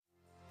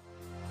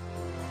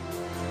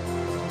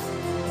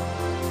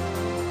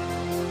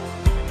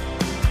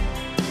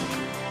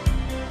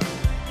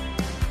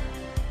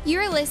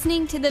You're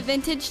listening to the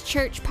Vintage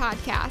Church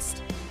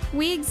Podcast.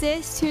 We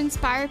exist to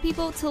inspire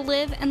people to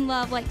live and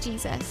love like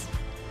Jesus.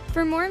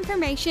 For more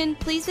information,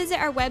 please visit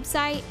our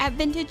website at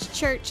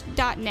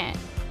vintagechurch.net.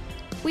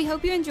 We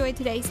hope you enjoyed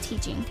today's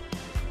teaching.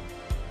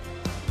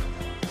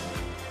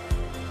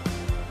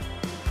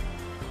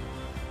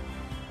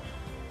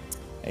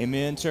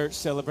 Amen, church.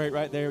 Celebrate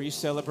right there. You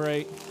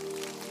celebrate.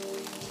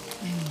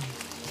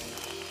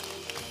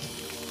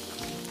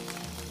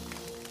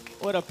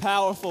 What a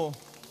powerful,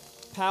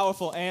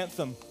 powerful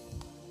anthem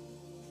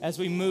as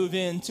we move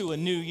into a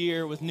new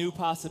year with new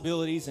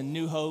possibilities and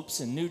new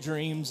hopes and new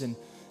dreams and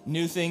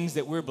new things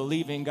that we're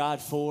believing God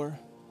for.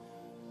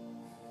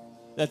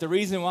 That the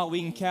reason why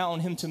we can count on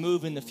Him to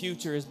move in the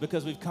future is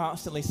because we've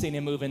constantly seen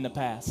Him move in the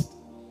past.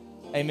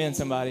 Amen,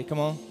 somebody. Come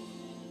on.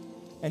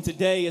 And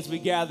today, as we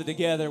gather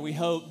together, we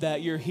hope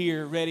that you're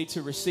here ready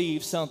to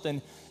receive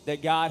something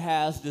that God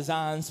has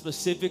designed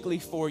specifically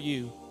for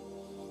you.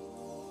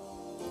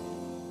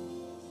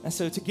 And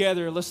so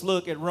together, let's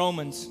look at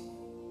Romans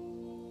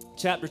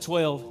chapter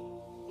 12.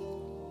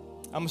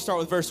 I'm going to start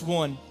with verse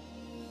 1.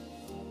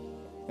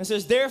 It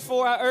says,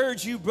 "Therefore I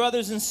urge you,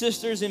 brothers and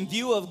sisters, in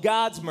view of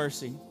God's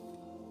mercy,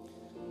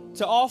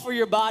 to offer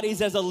your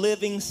bodies as a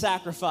living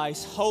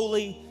sacrifice,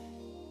 holy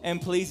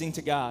and pleasing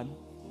to God.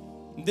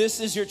 This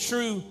is your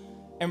true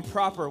and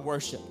proper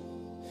worship.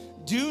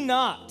 Do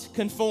not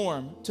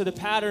conform to the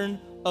pattern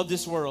of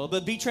this world,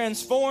 but be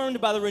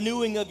transformed by the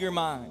renewing of your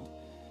mind.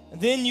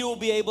 Then you will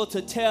be able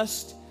to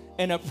test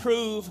and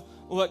approve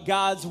what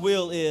God's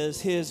will is,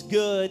 His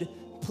good,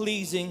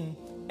 pleasing,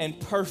 and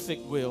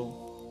perfect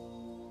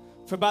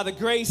will. For by the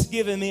grace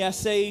given me, I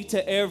say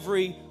to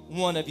every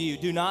one of you,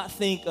 do not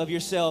think of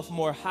yourself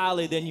more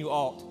highly than you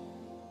ought,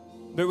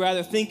 but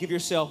rather think of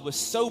yourself with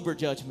sober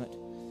judgment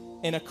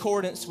in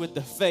accordance with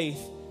the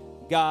faith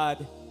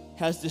God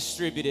has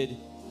distributed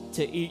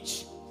to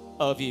each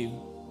of you."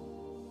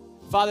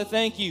 Father,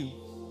 thank you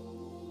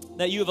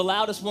that you have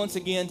allowed us once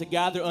again to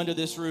gather under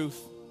this roof.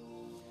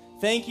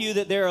 Thank you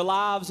that there are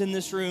lives in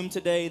this room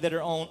today that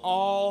are on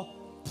all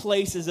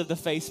places of the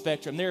faith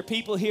spectrum. There are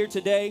people here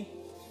today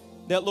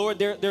that, Lord,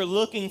 they're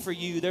looking for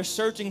you, they're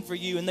searching for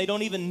you, and they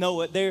don't even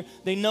know it.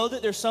 They know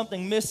that there's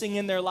something missing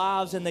in their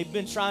lives, and they've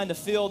been trying to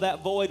fill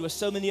that void with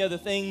so many other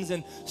things,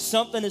 and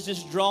something has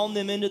just drawn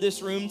them into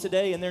this room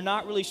today, and they're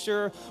not really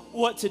sure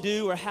what to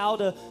do or how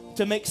to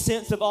make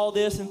sense of all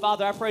this. And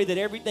Father, I pray that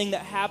everything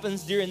that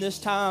happens during this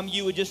time,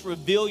 you would just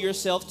reveal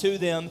yourself to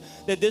them,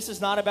 that this is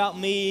not about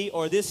me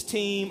or this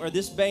team or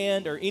this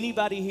band or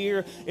anybody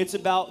here. It's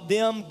about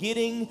them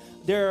getting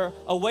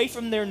away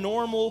from their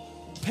normal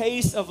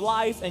pace of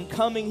life and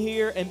coming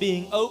here and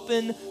being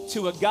open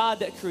to a God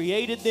that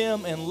created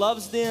them and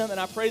loves them. And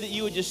I pray that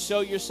you would just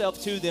show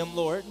yourself to them,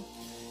 Lord.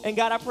 And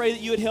God, I pray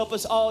that you would help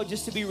us all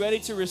just to be ready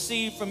to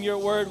receive from your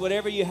word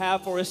whatever you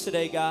have for us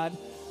today, God.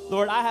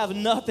 Lord, I have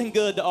nothing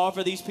good to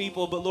offer these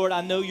people, but Lord,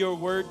 I know your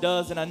word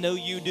does, and I know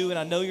you do, and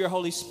I know your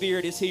Holy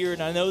Spirit is here,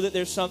 and I know that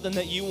there's something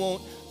that you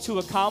want to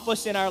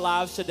accomplish in our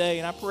lives today.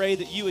 And I pray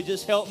that you would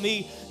just help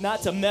me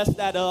not to mess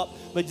that up,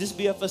 but just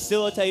be a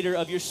facilitator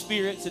of your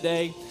Spirit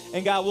today.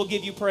 And God, we'll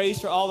give you praise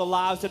for all the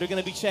lives that are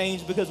going to be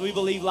changed, because we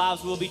believe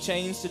lives will be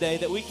changed today,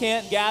 that we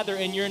can't gather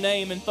in your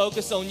name and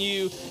focus on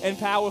you and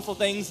powerful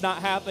things not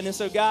happen. And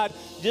so God,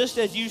 just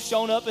as you've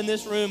shown up in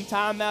this room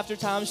time after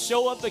time,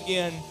 show up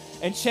again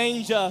and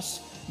change us,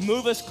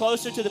 move us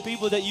closer to the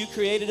people that you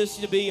created us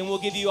to be, and we'll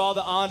give you all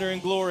the honor and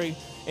glory.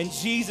 In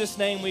Jesus'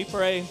 name we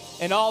pray,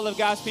 and all of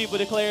God's people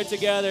declare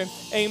together,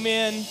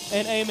 amen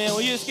and amen.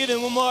 Will you just give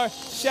him one more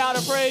shout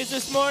of praise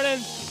this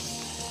morning?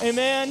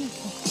 Amen.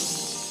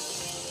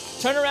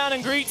 Turn around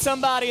and greet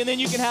somebody, and then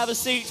you can have a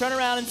seat. Turn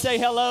around and say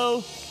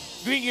hello.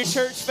 Greet your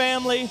church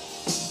family.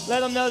 Let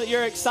them know that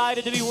you're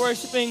excited to be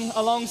worshiping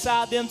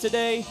alongside them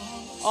today.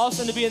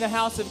 Awesome to be in the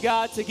house of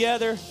God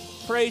together,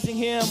 praising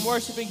Him,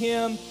 worshiping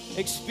Him,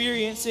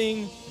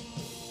 experiencing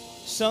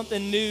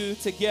something new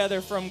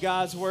together from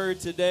God's word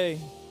today.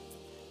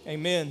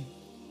 Amen.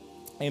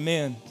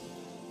 Amen.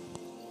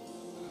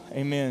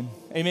 Amen.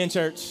 Amen,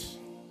 church.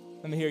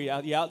 Let me hear you.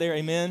 You out there?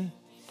 Amen.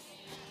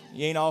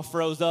 You ain't all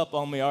froze up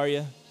on me, are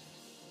you?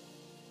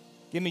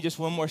 Give me just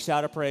one more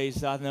shout of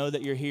praise. I know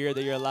that you're here,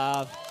 that you're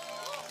alive.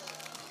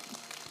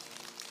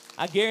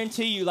 I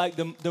guarantee you, like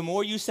the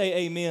more you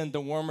say amen,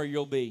 the warmer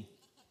you'll be.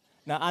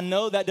 Now, I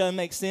know that doesn't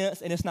make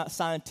sense, and it's not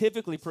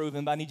scientifically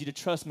proven, but I need you to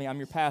trust me. I'm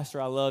your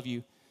pastor. I love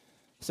you.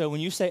 So when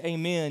you say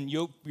amen,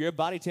 your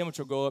body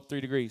temperature will go up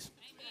 3 degrees.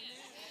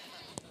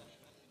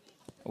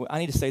 Well, I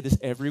need to say this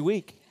every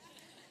week.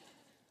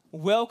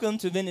 Welcome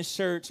to Vintage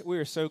Church. We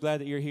are so glad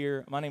that you're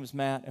here. My name is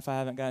Matt. If I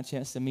haven't gotten a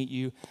chance to meet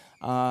you,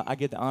 I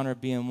get the honor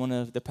of being one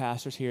of the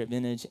pastors here at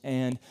Vintage.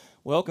 And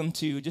welcome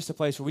to just a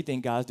place where we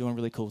think God's doing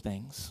really cool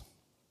things.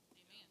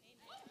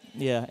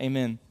 Amen. Yeah,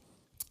 amen.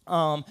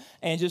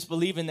 And just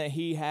believing that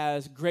He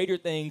has greater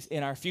things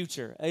in our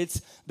future.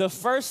 It's the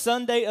first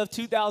Sunday of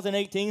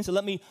 2018, so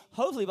let me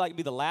hopefully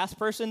be the last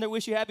person to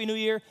wish you Happy New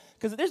Year,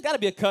 because there's got to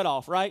be a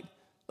cutoff, right?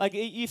 Like,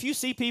 if you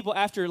see people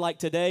after, like,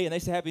 today and they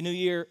say Happy New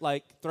Year,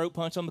 like, throat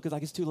punch them because,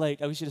 like, it's too late.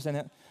 Oh, we should have said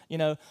that. You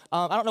know,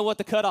 I don't know what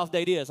the cutoff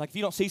date is. Like, if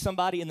you don't see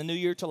somebody in the New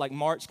Year till, like,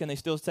 March, can they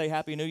still say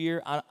Happy New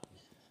Year?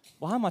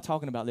 Why am I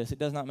talking about this? It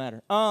does not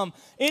matter.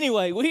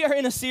 Anyway, we are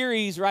in a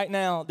series right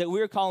now that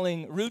we're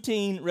calling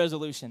Routine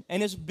Resolution.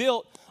 And it's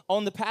built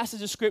on the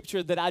passage of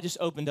Scripture that I just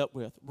opened up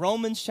with,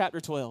 Romans chapter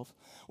 12,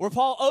 where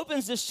Paul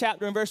opens this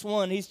chapter in verse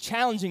 1. He's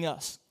challenging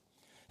us.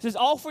 It says,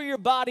 offer your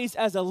bodies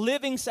as a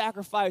living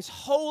sacrifice,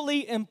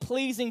 holy and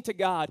pleasing to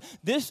God.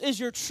 This is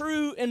your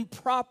true and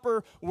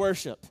proper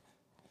worship.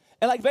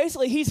 And like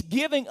basically he's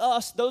giving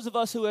us, those of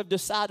us who have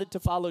decided to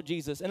follow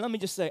Jesus. And let me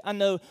just say, I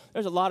know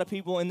there's a lot of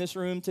people in this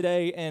room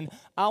today, and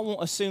I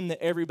won't assume that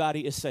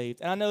everybody is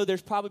saved. And I know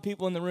there's probably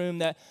people in the room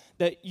that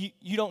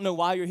you don't know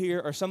why you're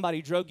here, or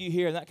somebody drug you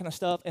here and that kind of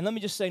stuff. And let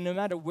me just say, no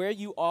matter where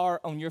you are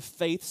on your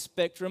faith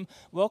spectrum,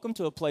 welcome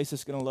to a place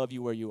that's going to love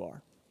you where you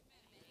are.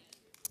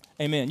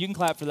 Amen. You can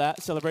clap for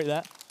that, celebrate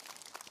that.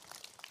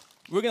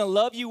 We're going to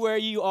love you where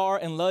you are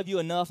and love you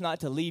enough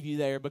not to leave you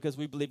there, because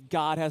we believe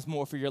God has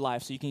more for your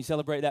life. So you can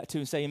celebrate that too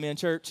and say amen,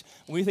 church.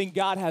 We think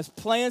God has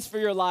plans for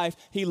your life.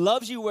 He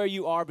loves you where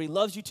you are, but he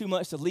loves you too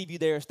much to leave you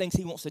there. There's things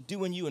he wants to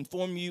do in you and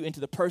form you into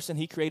the person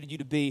he created you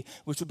to be,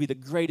 which will be the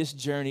greatest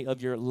journey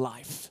of your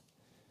life.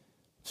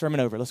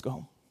 Sermon over. Let's go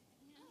home.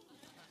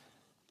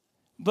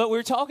 But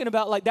we're talking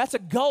about, like, that's a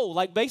goal.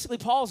 Like, basically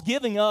Paul's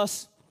giving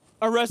us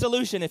a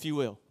resolution, if you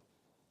will.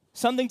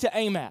 Something to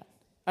aim at.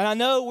 And I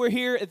know we're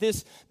here at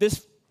this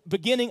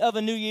beginning of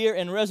a new year,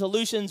 and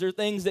resolutions are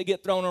things that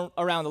get thrown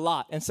around a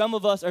lot. And some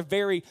of us are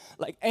very,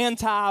 like,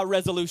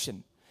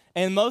 anti-resolution.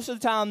 And most of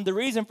the time, the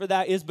reason for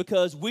that is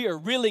because we are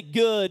really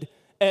good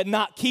at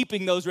not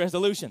keeping those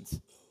resolutions.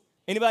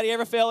 Anybody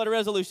ever fail at a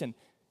resolution?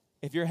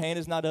 If your hand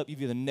is not up,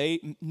 you've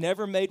either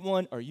never made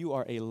one or you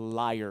are a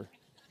liar.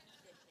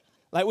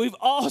 Like, we've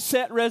all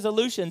set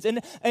resolutions.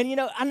 And you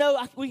know, I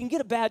know we can get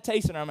a bad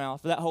taste in our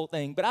mouth for that whole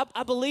thing. But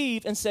I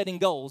believe in setting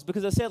goals,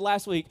 because I said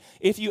last week,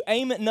 if you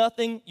aim at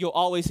nothing, you'll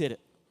always hit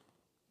it.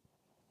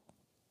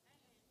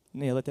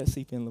 Yeah, let that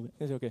seep in a little bit.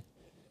 It's okay.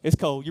 It's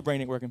cold. Your brain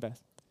ain't working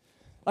fast.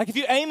 Like, if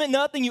you aim at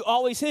nothing, you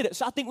always hit it.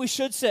 So I think we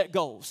should set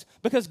goals,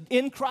 because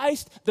in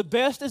Christ, the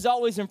best is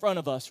always in front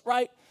of us,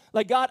 right?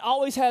 Like, God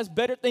always has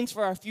better things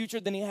for our future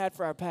than he had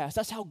for our past.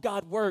 That's how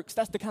God works.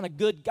 That's the kind of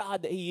good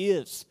God that he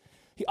is.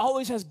 He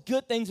always has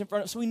good things in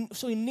front of us,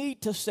 so we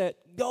need to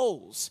set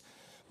goals.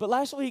 But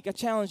last week, I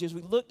challenged you as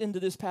we looked into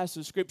this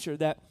passage of Scripture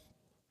that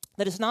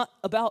it's not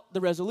about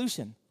the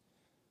resolution.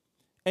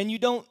 And you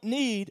don't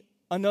need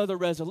another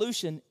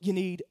resolution. You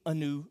need a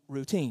new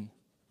routine.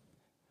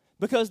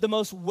 Because the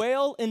most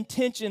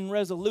well-intentioned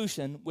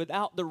resolution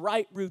without the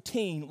right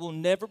routine will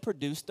never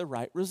produce the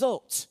right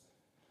results.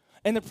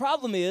 And the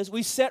problem is,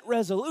 we set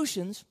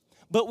resolutions,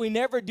 but we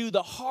never do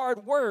the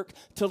hard work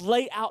to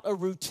lay out a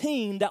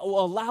routine that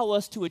will allow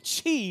us to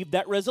achieve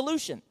that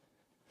resolution.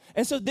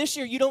 And so this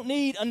year, you don't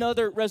need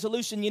another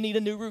resolution. You need a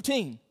new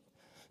routine.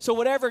 So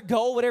whatever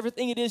goal, whatever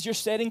thing it is you're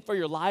setting for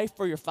your life,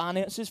 for your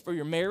finances, for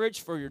your marriage,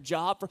 for your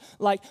job,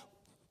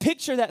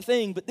 picture that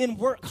thing, but then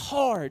work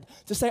hard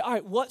to say, all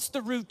right, what's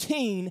the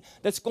routine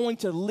that's going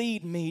to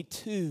lead me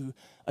to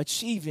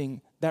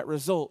achieving that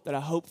result that I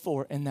hope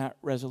for in that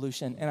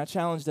resolution? And I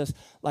challenged us,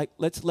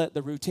 let's let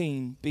the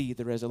routine be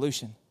the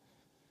resolution.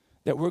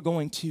 That we're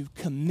going to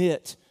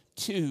commit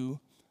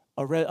to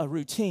a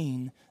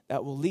routine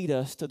that will lead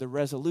us to the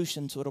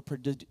resolution, so it'll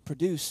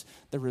produce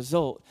the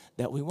result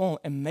that we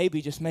want. And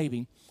maybe, just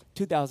maybe,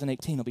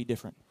 2018 will be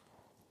different.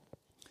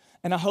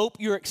 And I hope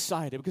you're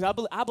excited,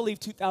 because I believe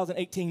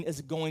 2018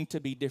 is going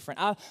to be different.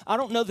 I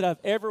don't know that I've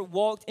ever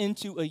walked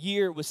into a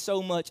year with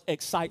so much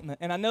excitement.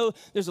 And I know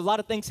there's a lot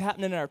of things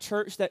happening in our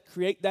church that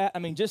create that. I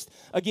mean, just,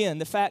 again,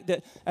 the fact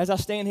that as I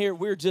stand here,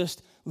 we're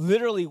just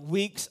literally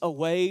weeks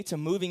away to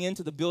moving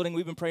into the building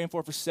we've been praying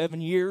for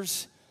 7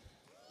 years.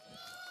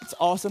 It's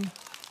awesome.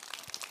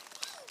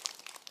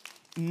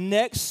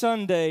 Next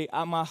Sunday,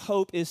 my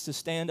hope is to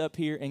stand up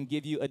here and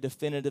give you a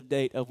definitive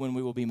date of when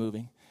we will be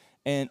moving.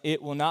 And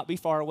it will not be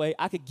far away.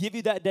 I could give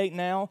you that date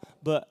now,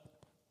 but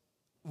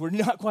we're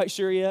not quite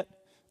sure yet.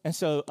 And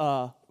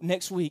so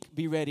next week,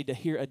 be ready to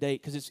hear a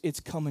date, because it's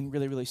coming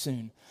really, really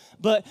soon.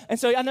 And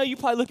so I know you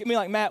probably look at me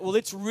like, Matt, well,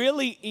 it's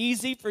really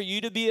easy for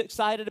you to be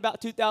excited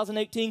about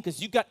 2018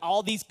 because you've got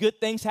all these good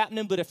things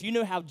happening. But if you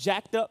knew how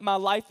jacked up my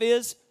life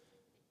is,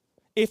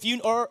 if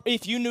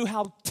you knew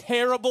how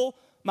terrible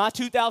my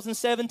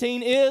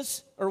 2017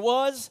 is or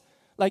was,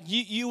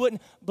 you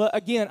wouldn't. But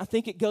again, I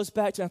think it goes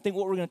back to, I think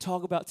what we're going to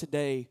talk about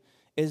today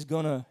is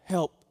going to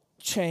help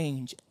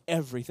change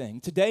everything.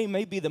 Today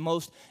may be the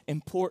most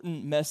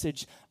important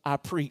message I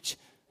preach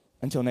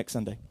until next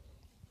Sunday.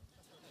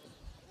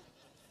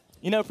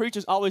 You know,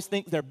 preachers always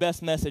think their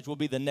best message will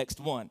be the next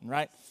one,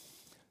 right?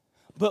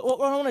 But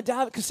what I want to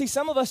dive, because see,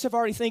 some of us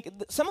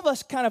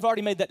kind of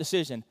already made that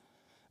decision.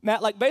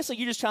 Matt, basically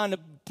you're just trying to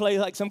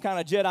play some kind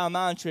of Jedi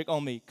mind trick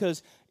on me,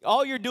 because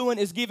all you're doing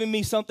is giving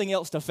me something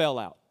else to fail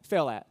at.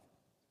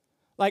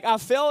 I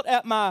failed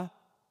at my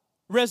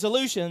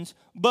resolutions,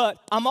 but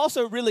I'm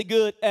also really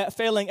good at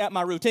failing at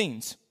my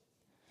routines.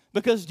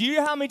 Because do you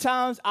know how many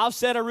times I've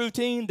set a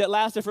routine that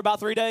lasted for about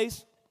 3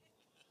 days?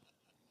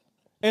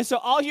 And so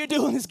all you're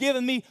doing is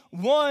giving me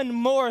one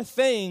more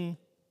thing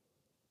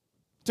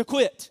to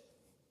quit.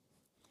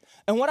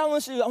 And what I want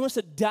us to do, I want us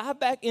to dive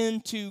back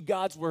into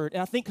God's word.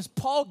 And I think because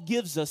Paul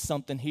gives us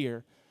something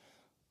here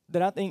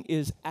that I think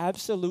is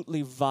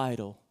absolutely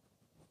vital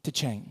to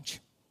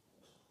change.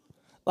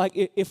 Like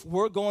if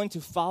we're going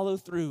to follow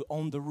through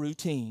on the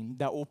routine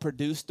that will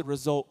produce the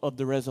result of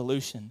the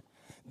resolution,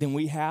 then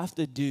we have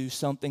to do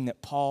something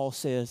that Paul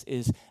says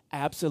is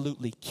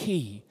absolutely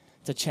key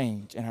to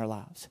change in our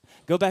lives.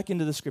 Go back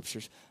into the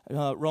scriptures.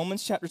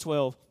 Romans chapter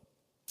 12,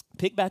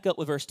 pick back up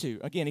with verse 2.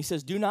 Again, he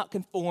says, do not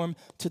conform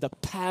to the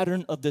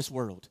pattern of this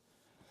world.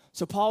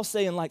 So Paul's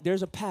saying, like,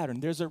 there's a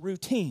pattern, there's a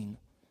routine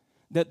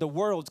that the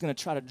world's going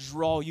to try to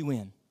draw you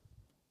in.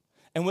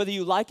 And whether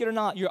you like it or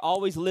not, you're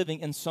always living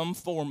in some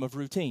form of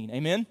routine.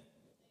 Amen?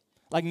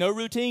 Like, no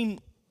routine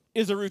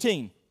is a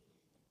routine.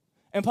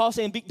 And Paul's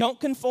saying, don't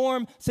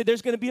conform. Say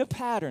there's going to be a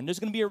pattern. There's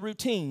going to be a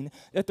routine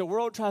that the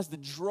world tries to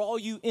draw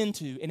you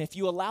into. And if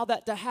you allow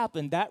that to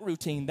happen, that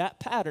routine, that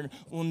pattern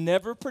will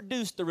never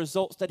produce the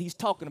results that he's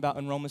talking about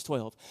in Romans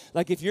 12.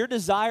 Like if your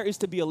desire is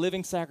to be a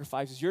living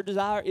sacrifice, your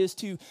desire is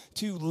to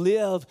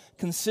live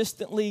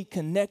consistently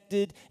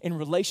connected in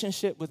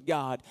relationship with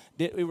God,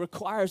 that it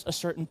requires a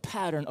certain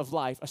pattern of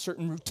life, a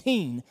certain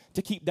routine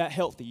to keep that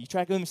healthy. You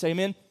track with me? Say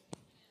amen?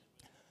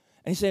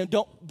 And he's saying,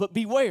 but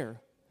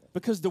beware.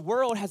 Because the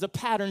world has a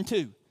pattern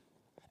too.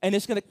 And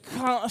it's going to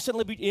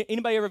constantly be,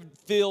 anybody ever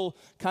feel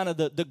kind of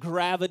the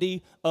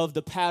gravity of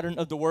the pattern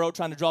of the world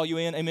trying to draw you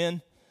in?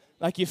 Amen?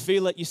 Like you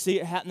feel it, you see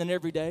it happening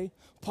every day.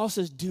 Paul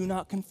says, do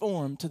not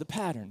conform to the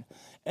pattern.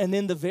 And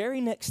then the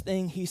very next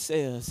thing he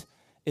says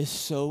is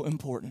so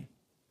important.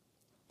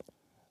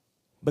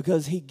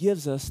 Because he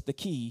gives us the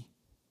key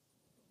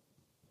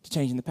to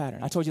changing the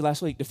pattern. I told you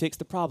last week, to fix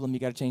the problem,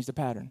 you got to change the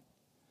pattern.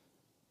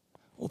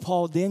 Well,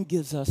 Paul then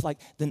gives us, like,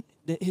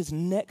 his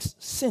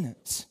next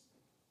sentence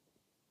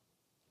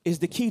is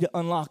the key to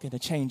unlocking a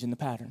change in the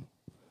pattern.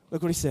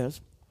 Look what he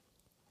says.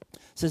 It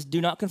says, do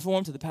not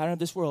conform to the pattern of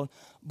this world,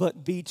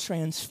 but be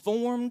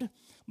transformed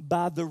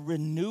by the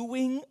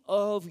renewing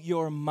of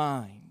your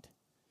mind.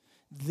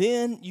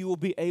 Then you will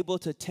be able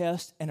to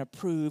test and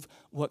approve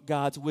what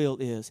God's will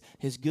is,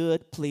 his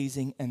good,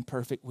 pleasing, and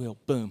perfect will.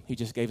 Boom, he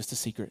just gave us the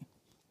secret.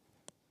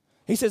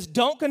 He says,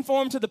 don't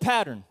conform to the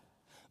pattern,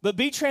 but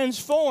be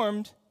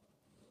transformed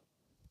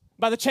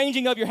by the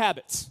changing of your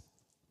habits.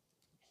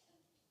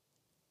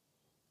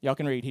 Y'all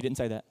can read. He didn't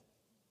say that.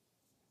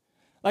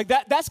 Like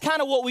that's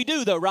kind of what we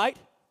do though, right?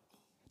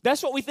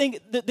 That's what we think.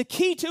 The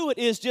key to it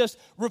is just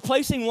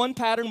replacing one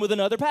pattern with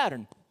another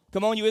pattern.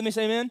 Come on, you with me?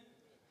 Say amen?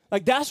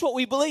 Like that's what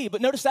we believe.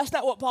 But notice that's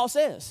not what Paul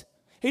says.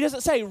 He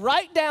doesn't say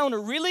write down a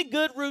really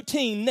good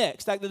routine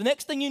next. Like the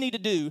next thing you need to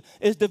do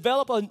is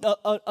develop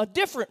a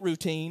different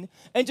routine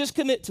and just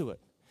commit to it.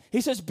 He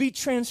says, be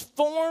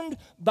transformed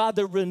by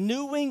the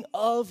renewing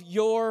of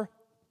your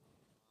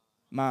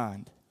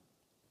mind.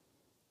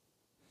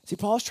 See,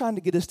 Paul's trying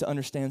to get us to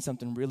understand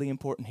something really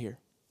important here.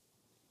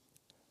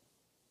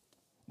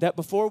 That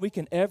before we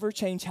can ever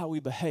change how we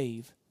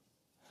behave,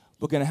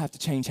 we're going to have to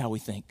change how we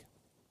think.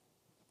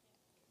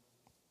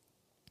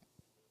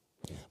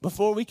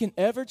 Before we can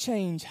ever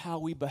change how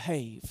we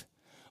behave,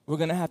 we're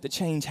going to have to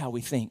change how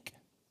we think.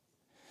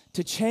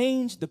 To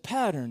change the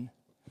pattern,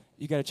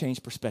 you got to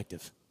change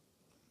perspective.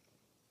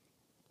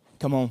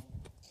 Come on.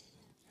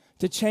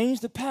 To change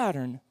the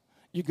pattern,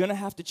 you're going to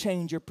have to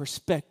change your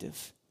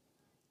perspective.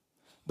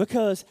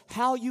 Because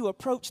how you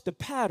approach the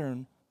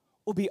pattern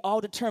will be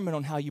all determined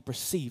on how you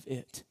perceive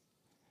it.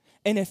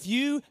 And if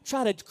you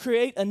try to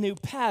create a new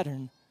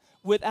pattern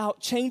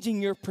without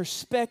changing your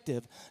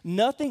perspective,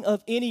 nothing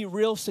of any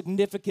real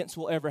significance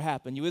will ever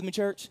happen. You with me,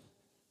 church?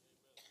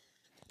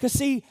 Because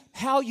see,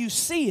 how you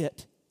see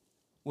it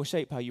will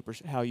shape how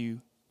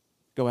you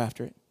go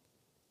after it.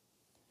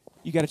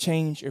 You got to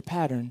change your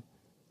pattern,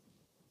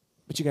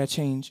 but you got to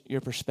change your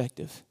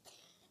perspective.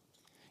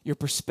 Your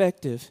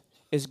perspective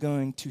is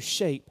going to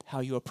shape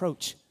how you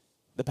approach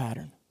the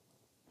pattern.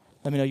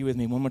 Let me know you with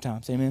me one more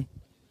time. Say amen.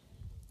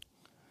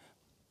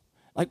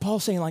 Like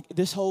Paul's saying, like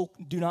this whole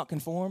do not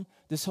conform,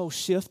 this whole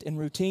shift in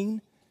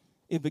routine,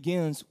 it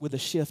begins with a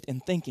shift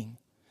in thinking.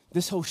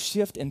 This whole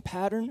shift in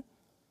pattern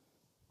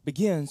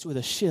begins with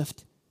a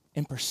shift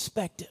in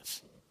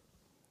perspective.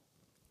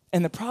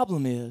 And the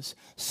problem is,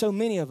 so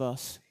many of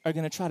us are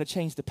going to try to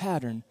change the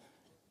pattern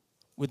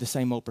with the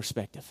same old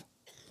perspective.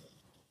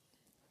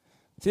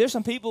 See, there's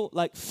some people,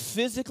 like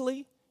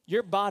physically,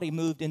 your body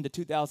moved into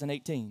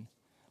 2018,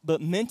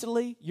 but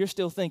mentally, you're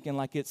still thinking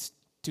like it's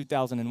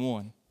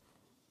 2001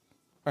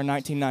 or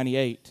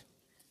 1998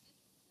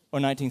 or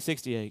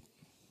 1968.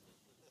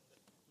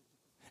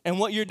 And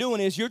what you're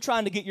doing is you're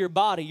trying to get your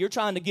body, you're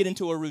trying to get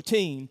into a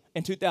routine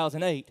in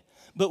 2008,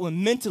 but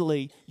when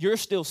mentally you're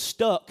still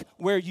stuck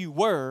where you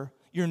were,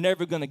 you're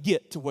never going to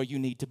get to where you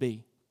need to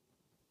be.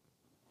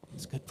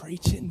 It's good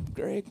preaching,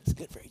 Greg. It's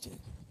good preaching.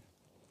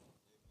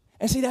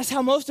 And see, that's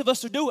how most of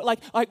us are doing.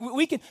 Like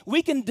we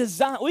can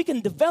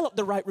develop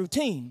the right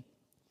routine.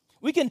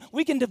 We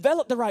can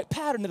develop the right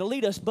pattern that'll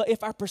lead us, but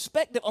if our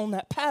perspective on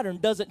that pattern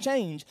doesn't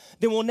change,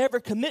 then we'll never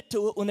commit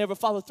to it, we'll never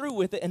follow through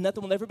with it, and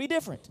nothing will ever be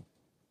different.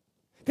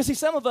 Because see,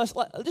 some of us,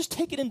 just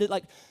take it into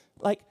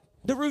like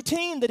the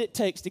routine that it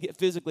takes to get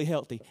physically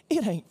healthy.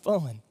 It ain't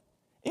fun.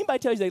 Anybody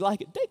tells you they like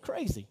it, they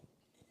crazy.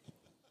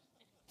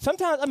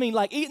 Sometimes,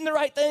 like eating the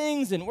right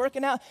things and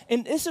working out,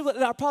 and this is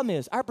what our problem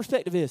is. Our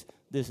perspective is,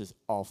 this is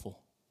awful.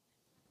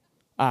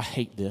 I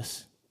hate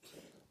this.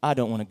 I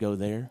don't want to go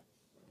there.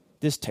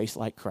 This tastes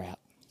like crap.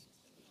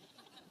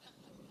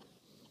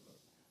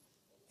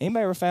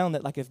 Anybody ever found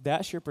that, if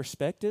that's your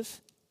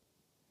perspective,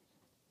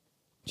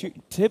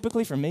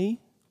 typically for me,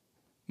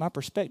 my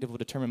perspective will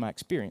determine my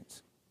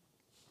experience.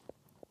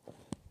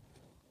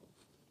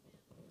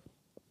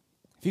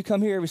 If you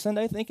come here every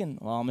Sunday thinking,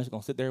 well, I'm just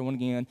going to sit there one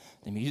again,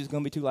 the music's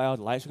going to be too loud,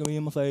 the lights are going to be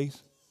in my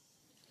face,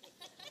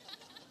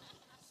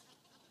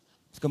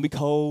 it's going to be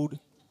cold.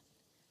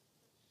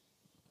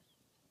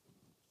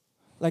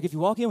 If you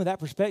walk in with that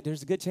perspective,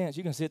 there's a good chance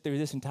you can sit through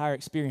this entire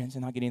experience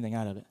and not get anything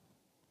out of it.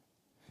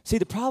 See,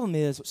 the problem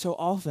is, so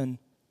often,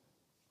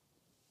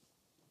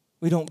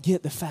 we don't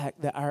get the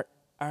fact that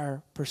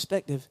our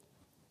perspective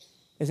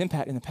is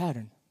impacting the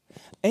pattern.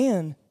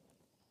 And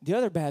the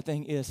other bad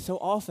thing is, so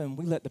often,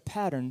 we let the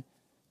pattern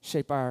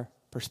shape our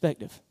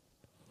perspective.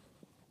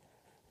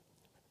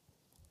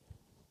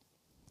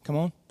 Come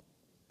on.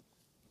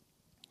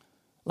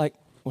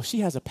 Well,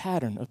 she has a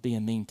pattern of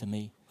being mean to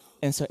me.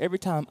 And so every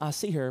time I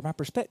see her, my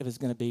perspective is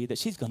going to be that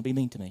she's going to be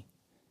mean to me.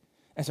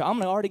 And so I'm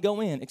going to already go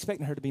in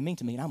expecting her to be mean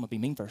to me, and I'm going to be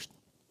mean first.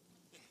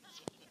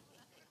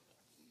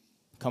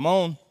 Come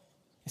on.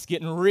 It's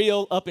getting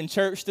real up in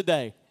church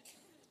today.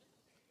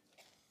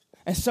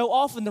 And so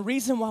often the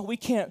reason why we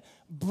can't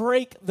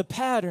break the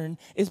pattern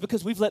is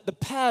because we've let the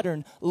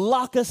pattern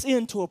lock us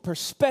into a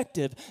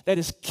perspective that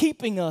is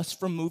keeping us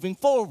from moving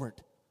forward.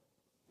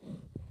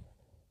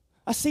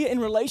 I see it in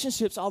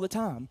relationships all the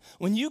time.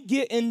 When you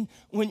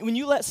when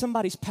you let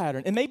somebody's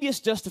pattern, and maybe it's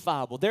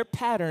justifiable, their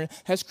pattern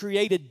has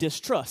created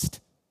distrust.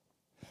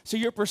 So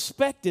your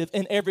perspective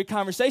in every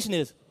conversation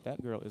is,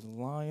 that girl is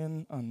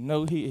lying. I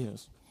know he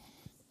is.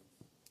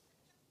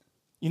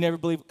 You never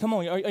believe, come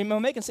on, are you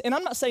making sense? And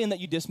I'm not saying that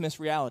you dismiss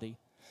reality.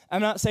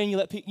 I'm not saying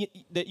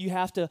that you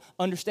have to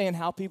understand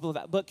how people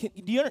have, but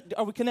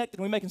are we connected?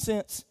 Are we making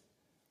sense?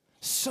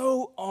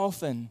 So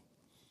often,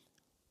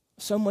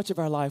 so much of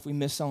our life we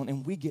miss on,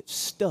 and we get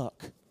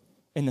stuck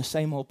in the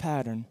same old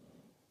pattern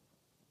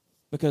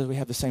because we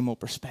have the same old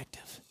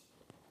perspective.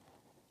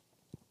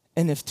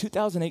 And if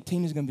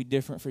 2018 is going to be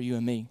different for you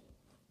and me,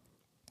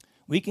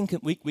 we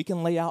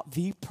can lay out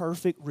the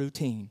perfect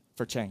routine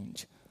for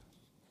change.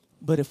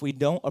 But if we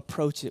don't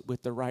approach it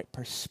with the right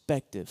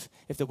perspective,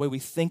 if the way we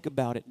think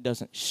about it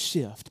doesn't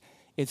shift,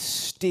 it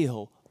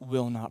still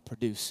will not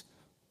produce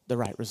the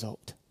right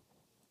result.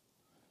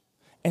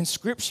 And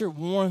Scripture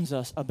warns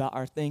us about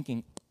our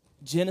thinking,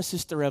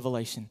 Genesis to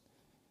Revelation,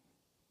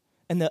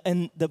 and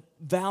the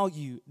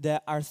value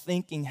that our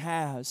thinking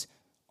has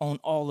on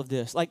all of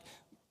this. Like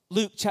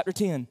Luke chapter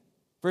 10,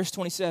 verse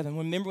 27.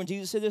 Remember when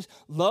Jesus said this?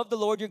 Love the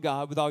Lord your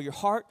God with all your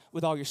heart,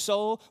 with all your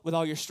soul, with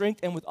all your strength,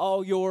 and with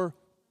all your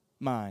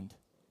mind.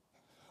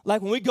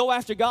 Like when we go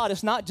after God,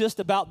 it's not just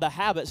about the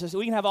habits. So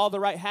we can have all the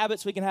right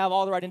habits, we can have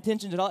all the right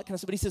intentions and all that kind of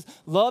stuff. But he says,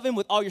 love him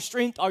with all your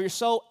strength, all your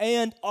soul,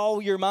 and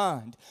all your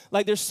mind.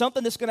 Like there's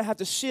something that's going to have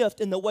to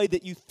shift in the way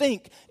that you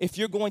think if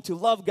you're going to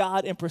love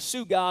God and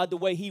pursue God the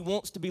way he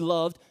wants to be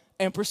loved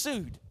and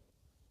pursued.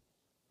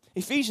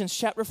 Ephesians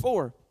chapter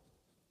 4,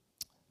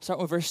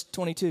 starting with verse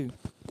 22.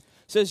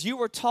 Says, you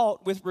were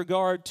taught with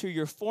regard to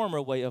your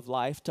former way of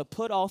life to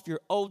put off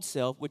your old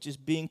self, which is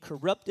being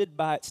corrupted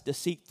by its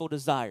deceitful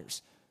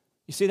desires.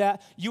 You see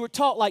that? You were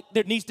taught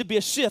there needs to be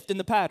a shift in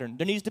the pattern.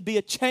 There needs to be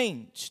a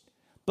change.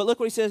 But look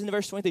what he says in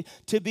verse 23.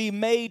 To be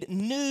made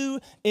new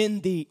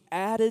in the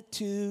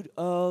attitude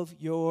of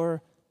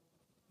your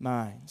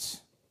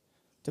minds.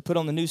 To put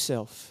on the new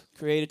self,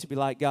 created to be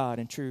like God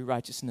in true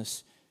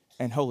righteousness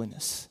and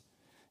holiness.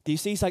 Do you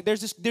see? It's like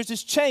there's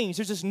this change,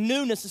 there's this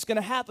newness that's going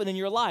to happen in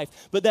your life.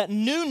 But that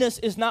newness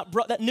is not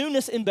brought, that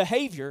newness in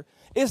behavior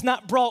is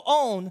not brought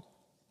on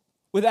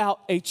without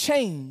a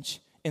change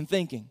in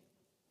thinking.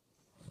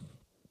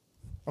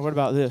 Or what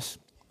about this?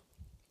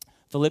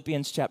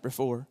 Philippians chapter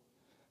 4.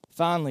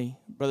 Finally,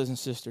 brothers and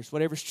sisters,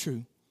 whatever is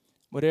true,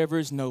 whatever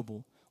is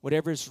noble,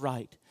 whatever is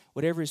right,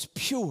 whatever is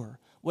pure,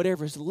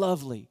 whatever is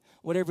lovely,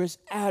 whatever is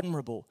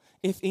admirable,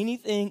 if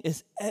anything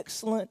is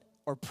excellent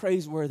or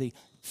praiseworthy,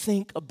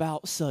 think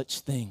about such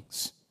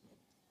things.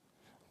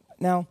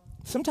 Now,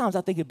 sometimes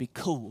I think it'd be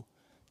cool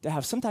to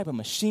have some type of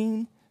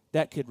machine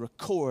that could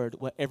record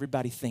what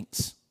everybody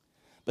thinks.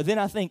 But then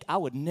I think I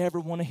would never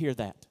want to hear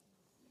that.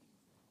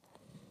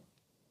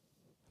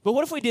 But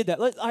what if we did that?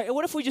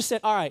 What if we just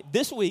said, all right,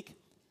 this week,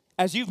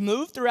 as you've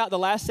moved throughout the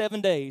last 7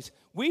 days,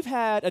 we've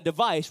had a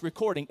device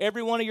recording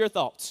every one of your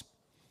thoughts.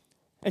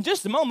 In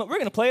just a moment, we're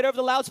going to play it over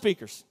the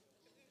loudspeakers.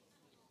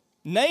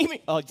 Name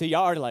it. Oh, so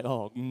y'all already like,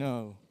 oh,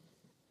 no.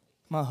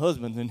 My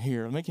husband's in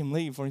here. I'll make him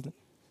leave for anything.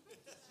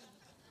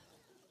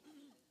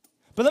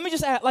 But let me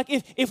just add, like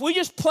if we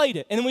just played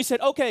it and then we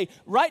said, okay,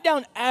 write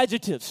down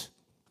adjectives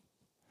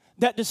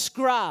that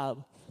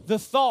describe the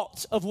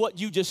thoughts of what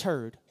you just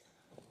heard,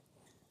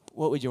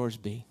 what would yours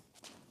be?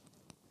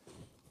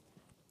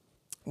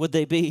 Would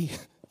they be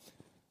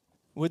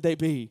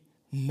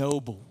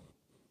noble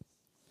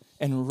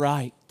and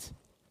right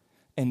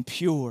and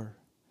pure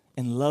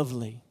and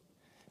lovely?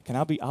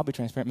 I'll be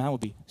transparent. Mine would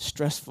be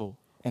stressful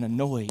and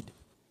annoyed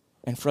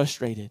and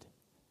frustrated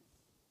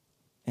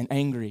and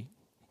angry.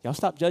 Y'all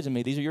stop judging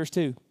me. These are yours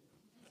too.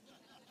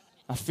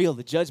 I feel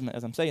the judgment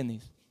as I'm saying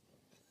these.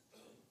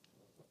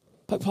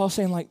 But Paul's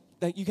saying like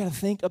that you got to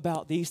think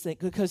about these things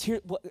because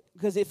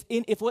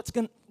if what's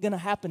going to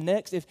happen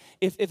next, if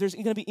there's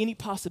going to be any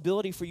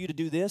possibility for you to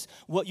do this,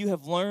 what you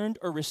have learned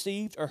or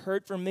received or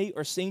heard from me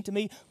or seen to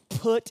me,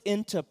 put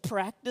into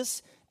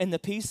practice, and the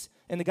peace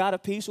and the God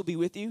of peace will be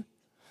with you.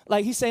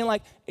 Like he's saying,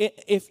 like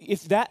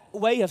if that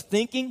way of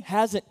thinking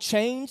hasn't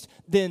changed,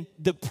 then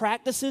the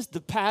practices, the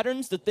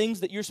patterns, the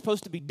things that you're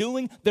supposed to be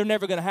doing, they're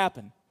never going to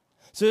happen.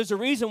 So there's a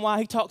reason why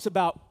he talks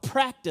about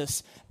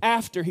practice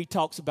after he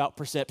talks about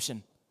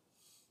perception.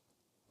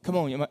 Come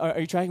on, are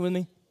you tracking with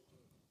me?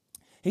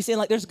 He's saying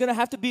like there's going to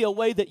have to be a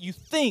way that you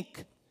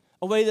think,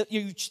 a way that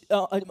you,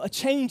 a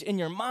change in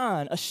your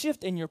mind, a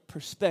shift in your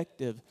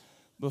perspective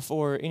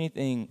before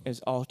anything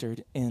is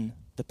altered in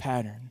the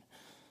pattern.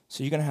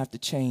 So you're going to have to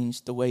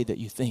change the way that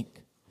you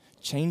think.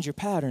 Change your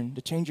pattern.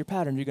 To change your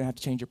pattern, you're going to have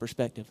to change your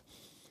perspective.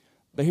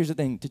 But here's the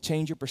thing. To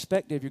change your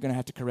perspective, you're going to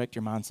have to correct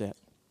your mindset.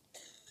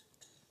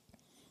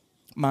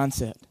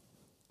 Mindset.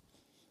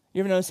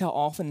 You ever notice how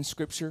often in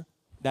Scripture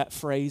that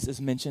phrase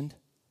is mentioned?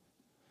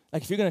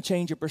 Like if you're going to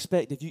change your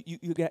perspective,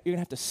 you're going to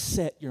have to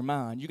set your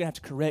mind. You're going to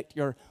have to correct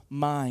your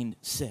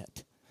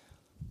mindset.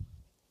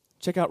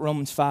 Check out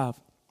Romans 5.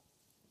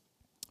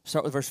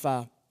 Start with verse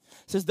 5.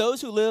 It says,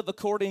 those who live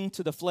according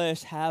to the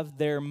flesh have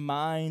their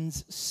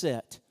minds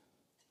set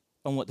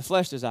on what the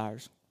flesh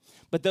desires.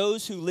 But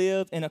those who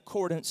live in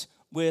accordance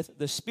with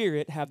the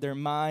Spirit have their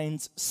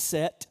minds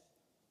set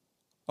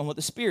on what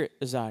the Spirit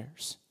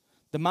desires.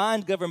 The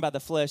mind governed by the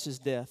flesh is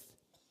death.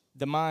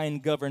 The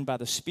mind governed by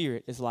the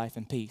Spirit is life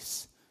and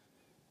peace.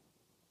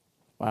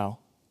 Wow.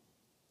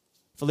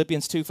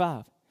 Philippians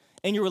 2:5.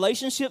 In your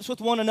relationships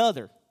with one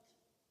another,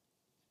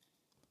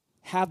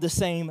 have the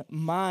same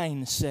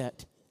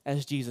mindset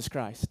as Jesus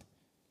Christ.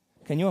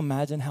 Can you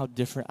imagine how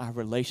different our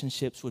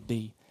relationships would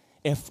be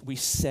if we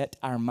set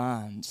our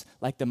minds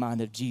like the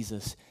mind of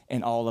Jesus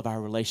in all of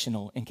our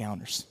relational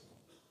encounters?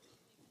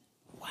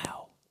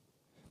 Wow.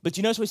 But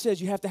you notice what he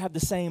says, you have to have the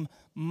same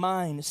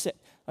mindset.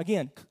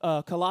 Again,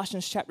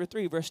 Colossians chapter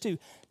 3, verse 2.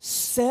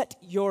 Set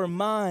your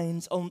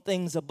minds on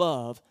things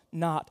above,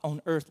 not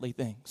on earthly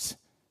things.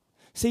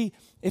 See,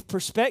 if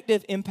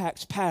perspective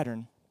impacts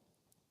pattern,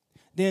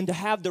 then to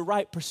have the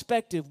right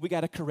perspective, we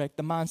got to correct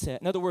the mindset.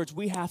 In other words,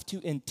 we have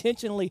to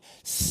intentionally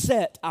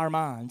set our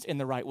minds in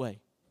the right way.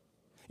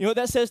 You know what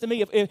that says to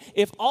me?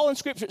 If all in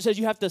Scripture says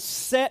you have to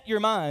set your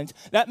minds,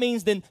 that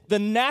means then the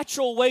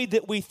natural way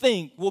that we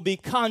think will be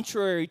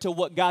contrary to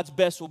what God's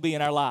best will be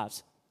in our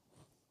lives.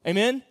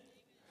 Amen?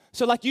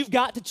 So like you've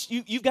got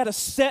to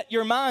set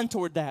your mind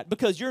toward that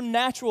because your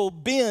natural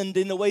bend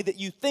in the way that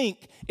you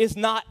think is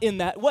not in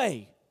that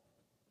way.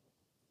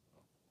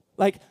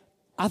 Like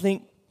I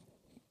think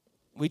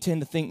we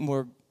tend to think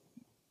more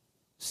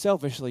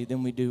selfishly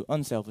than we do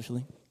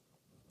unselfishly.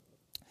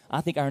 I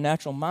think our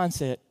natural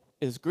mindset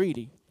is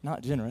greedy,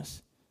 not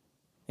generous.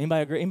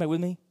 Anybody agree? Anybody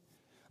with me?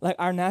 Like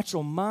our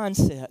natural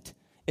mindset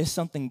is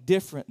something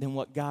different than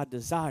what God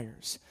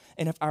desires.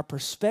 And if our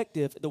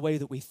perspective, the way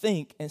that we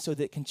think, and so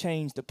that it can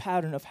change the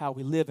pattern of how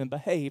we live and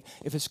behave,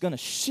 if it's going to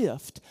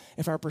shift,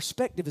 if our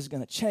perspective is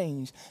going to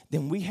change,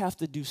 then we have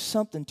to do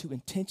something to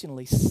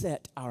intentionally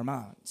set our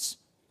minds.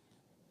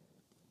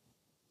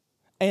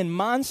 And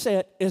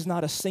mindset is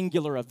not a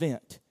singular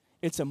event.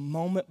 It's a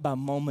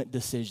moment-by-moment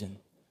decision.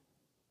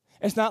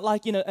 It's not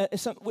like,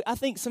 I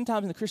think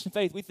sometimes in the Christian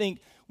faith, we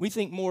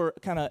think more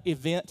kind of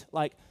event,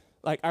 like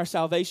our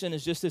salvation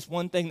is just this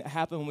one thing that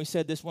happened when we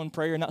said this one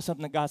prayer, not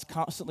something that God's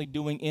constantly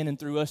doing in and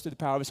through us through the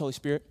power of His Holy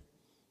Spirit.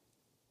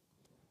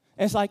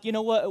 And it's like, you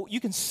know what?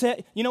 You can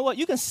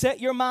set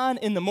your mind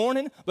in the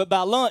morning, but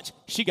by lunch,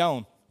 she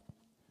gone.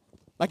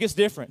 Like it's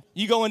different.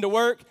 You go into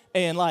work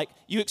and like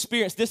you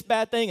experience this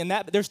bad thing and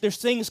that. There's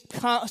things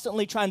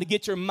constantly trying to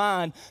get your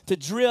mind to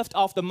drift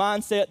off the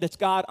mindset that's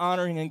God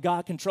honoring and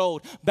God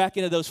controlled back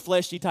into those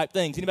fleshy type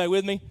things. Anybody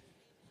with me?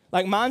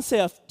 Like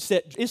mindset,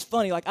 it's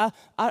funny. Like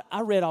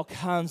I read all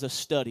kinds of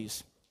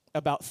studies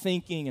about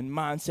thinking and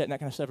mindset and that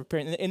kind of stuff,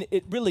 and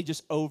it really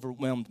just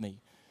overwhelmed me.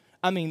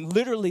 I mean,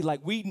 literally, like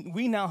we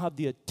now have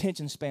the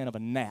attention span of a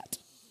gnat,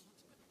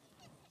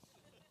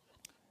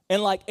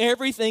 and like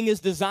everything is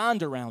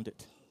designed around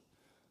it.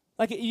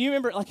 Like you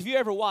remember, like if you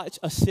ever watch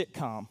a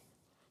sitcom,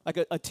 like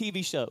a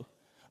TV show,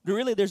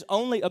 there's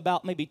only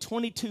about maybe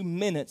 22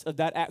 minutes of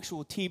that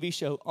actual TV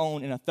show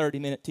on in a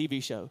 30-minute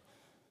TV show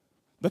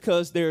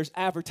because there's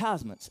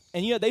advertisements.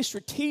 And they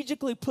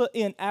strategically put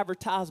in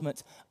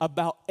advertisements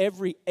about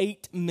every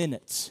 8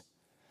 minutes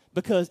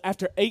because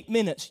after 8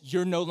 minutes,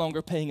 you're no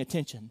longer paying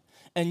attention.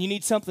 And you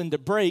need something to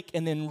break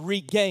and then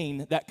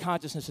regain that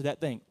consciousness of that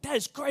thing. That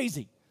is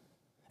crazy.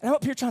 And I'm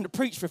up here trying to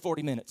preach for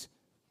 40 minutes.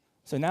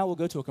 So now we'll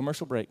go to a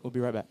commercial break. We'll be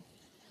right back.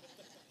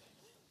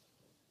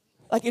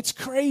 Like, it's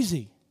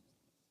crazy.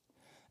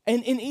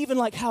 And even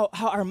like how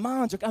our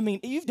minds are, I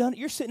mean, you've done it.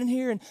 You're sitting in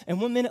here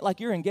and 1 minute like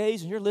you're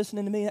engaged and you're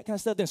listening to me, that kind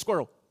of stuff, then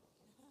squirrel.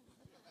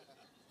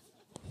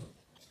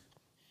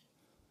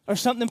 Or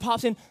something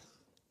pops in.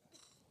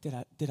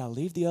 Did I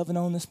leave the oven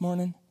on this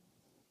morning?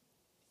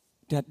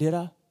 Did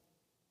I?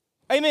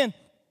 Amen.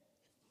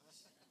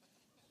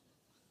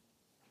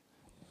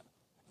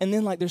 And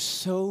then like there's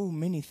so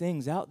many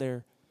things out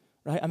there,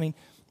 right? I mean,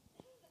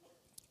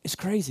 it's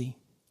crazy.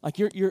 Like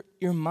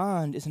your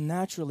mind is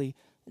naturally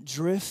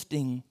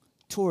drifting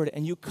toward it,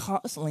 and you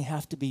constantly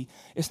have to be,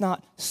 it's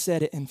not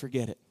set it and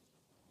forget it.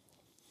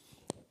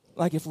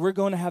 Like if we're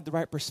going to have the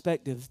right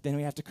perspective, then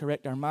we have to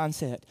correct our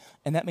mindset.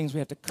 And that means we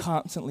have to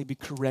constantly be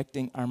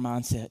correcting our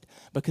mindset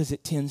because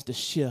it tends to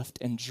shift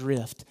and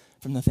drift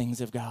from the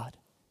things of God.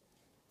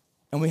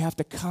 And we have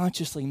to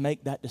consciously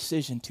make that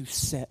decision to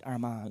set our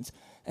minds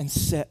and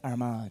set our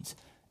minds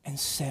and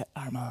set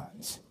our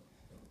minds.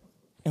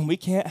 And we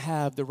can't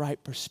have the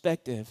right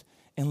perspective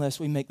unless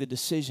we make the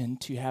decision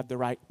to have the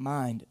right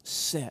mind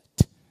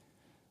set.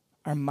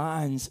 Our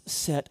minds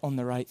set on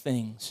the right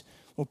things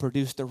will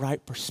produce the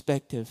right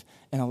perspective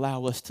and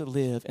allow us to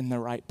live in the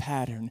right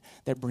pattern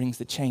that brings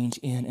the change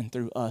in and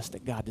through us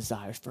that God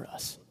desires for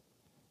us.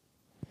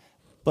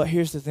 But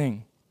here's the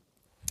thing.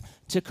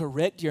 To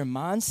correct your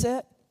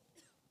mindset,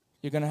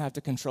 you're going to have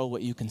to control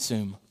what you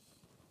consume.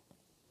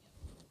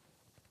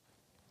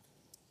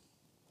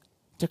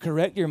 To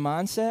correct your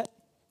mindset,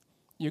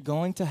 you're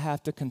going to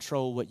have to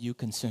control what you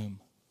consume.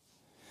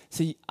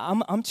 See,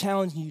 I'm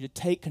challenging you to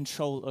take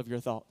control of your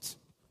thoughts.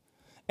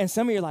 And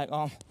some of you are like,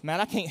 oh,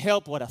 man, I can't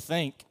help what I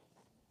think.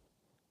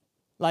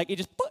 Like,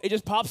 it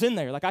just pops in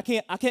there. Like, I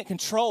can't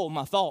control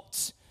my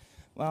thoughts.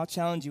 Well, I'll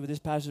challenge you with this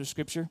passage of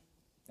Scripture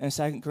in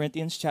 2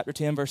 Corinthians chapter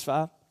 10, verse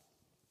 5.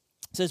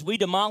 It says, we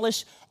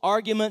demolish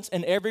arguments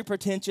and every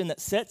pretension that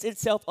sets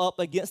itself up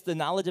against the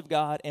knowledge of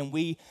God, and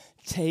we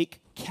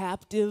take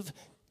captive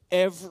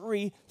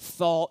every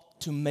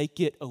thought to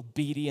make it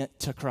obedient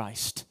to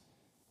Christ.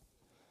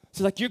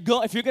 So like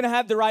if you're going to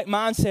have the right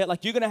mindset,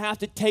 like you're going to have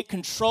to take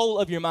control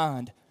of your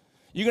mind.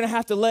 You're going to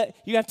have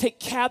to take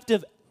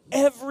captive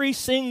every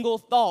single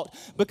thought,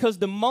 because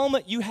the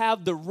moment you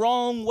have the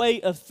wrong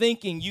way of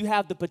thinking, you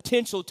have the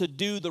potential to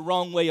do the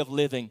wrong way of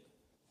living.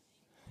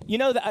 You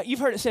know that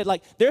you've heard it said,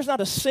 like, there's not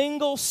a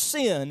single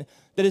sin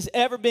that has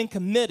ever been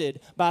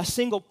committed by a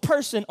single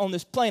person on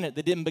this planet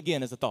that didn't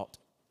begin as a thought.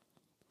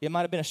 It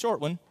might have been a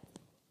short one,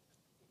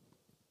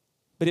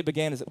 but it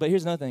began as. But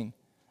here's another thing.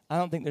 I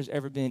don't think there's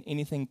ever been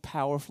anything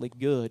powerfully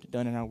good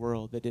done in our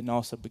world that didn't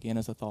also begin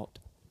as a thought.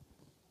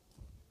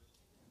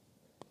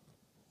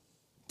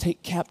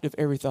 Take captive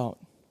every thought.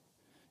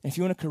 And if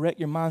you want to correct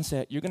your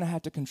mindset, you're going to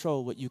have to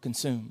control what you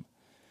consume.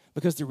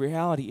 Because the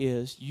reality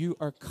is you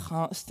are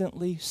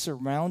constantly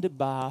surrounded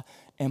by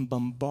and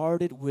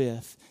bombarded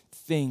with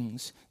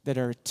things that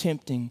are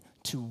attempting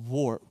to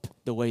warp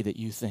the way that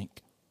you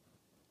think.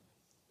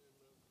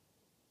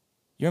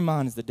 Your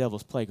mind is the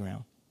devil's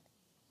playground.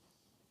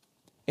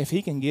 If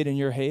he can get in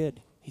your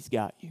head, he's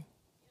got you.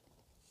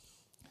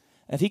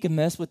 If he can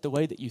mess with the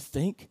way that you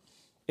think,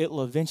 it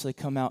will eventually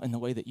come out in the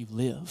way that you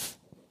live.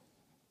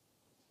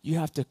 You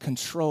have to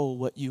control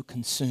what you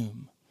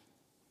consume.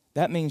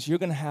 That means you're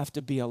going to have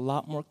to be a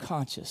lot more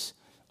conscious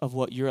of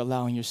what you're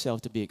allowing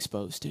yourself to be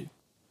exposed to.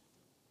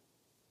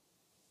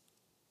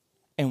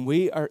 And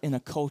we are in a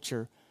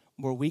culture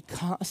where we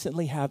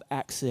constantly have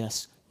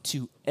access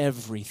to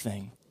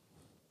everything.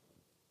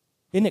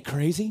 Isn't it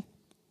crazy?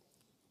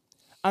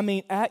 I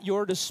mean, at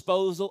your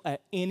disposal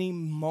at any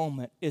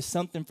moment is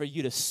something for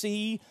you to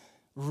see,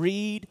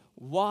 read,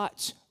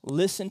 watch,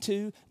 listen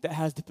to that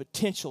has the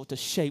potential to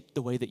shape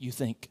the way that you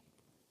think.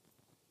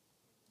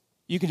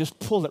 You can just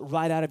pull it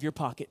right out of your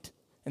pocket,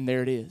 and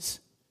there it is.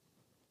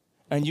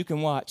 And you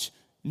can watch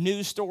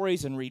news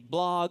stories and read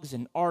blogs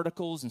and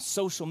articles and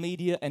social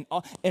media and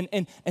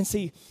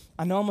see,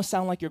 I know I'm going to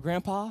sound like your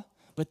grandpa,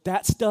 but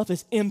that stuff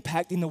is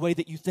impacting the way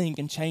that you think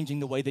and changing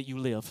the way that you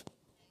live.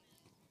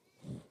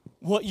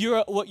 What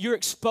you're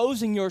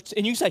exposing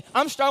and you say,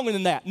 I'm stronger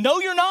than that. No,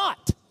 you're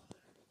not.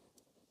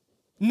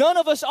 None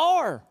of us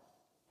are.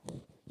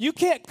 You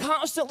can't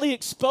constantly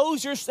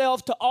expose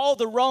yourself to all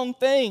the wrong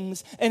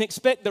things and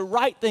expect the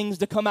right things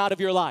to come out of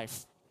your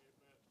life.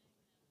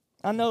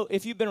 I know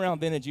if you've been around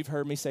Vintage, you've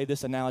heard me say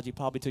this analogy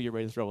probably till you're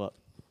ready to throw up.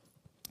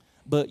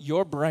 But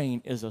your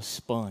brain is a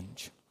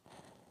sponge.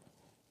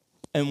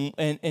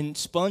 And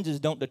sponges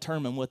don't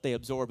determine what they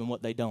absorb and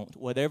what they don't.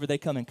 Whatever they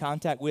come in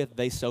contact with,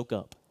 they soak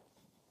up.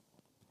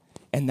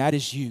 And that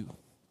is you.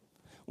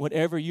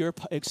 Whatever you're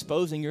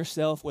exposing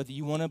yourself, whether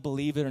you want to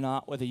believe it or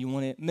not, whether you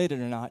want to admit it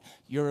or not,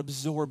 you're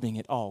absorbing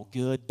it all,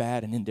 good,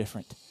 bad, and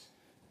indifferent.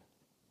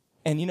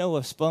 And you know,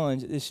 a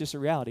sponge, it's just a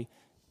reality.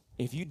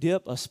 If you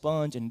dip a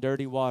sponge in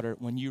dirty water,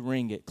 when you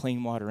wring it,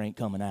 clean water ain't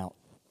coming out.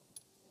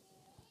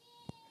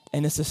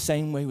 And it's the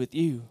same way with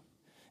you.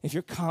 If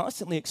you're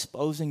constantly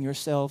exposing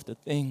yourself to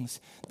things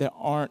that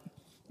aren't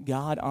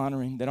God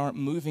honoring, that aren't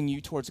moving you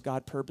towards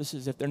God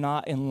purposes, if they're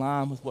not in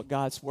line with what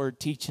God's word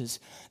teaches,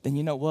 then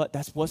you know what?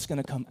 That's what's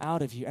going to come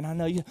out of you. And I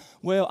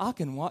know I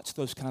can watch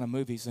those kind of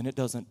movies and it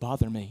doesn't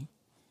bother me.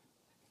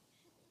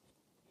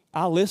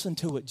 I listen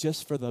to it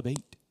just for the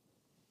beat.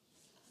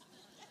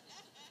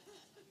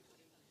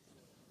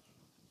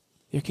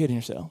 You're kidding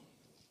yourself.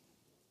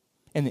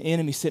 And the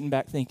enemy's sitting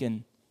back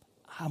thinking,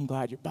 I'm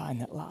glad you're buying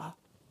that lie.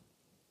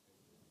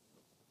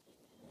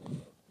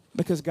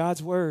 Because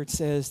God's word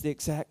says the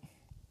exact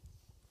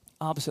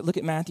opposite. Look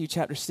at Matthew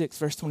chapter 6,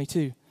 verse 22.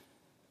 It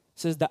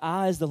says, the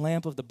eye is the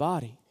lamp of the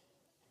body.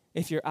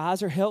 If your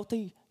eyes are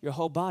healthy, your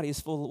whole body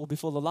will be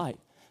full of light.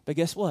 But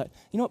guess what?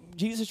 You know what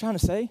Jesus is trying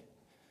to say?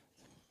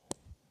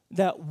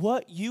 That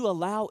what you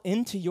allow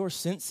into your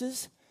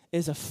senses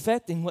is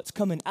affecting what's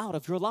coming out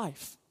of your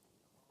life.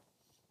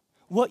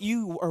 What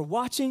you are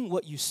watching,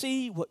 what you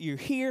see, what you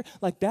hear,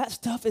 like that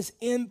stuff is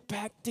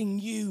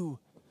impacting you.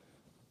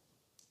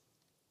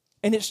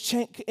 And it's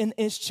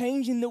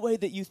changing the way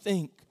that you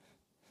think.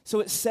 So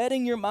it's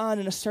setting your mind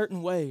in a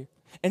certain way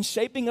and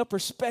shaping a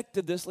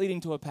perspective that's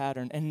leading to a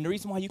pattern. And the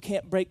reason why you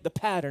can't break the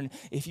pattern,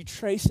 if you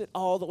trace it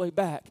all the way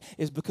back,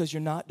 is because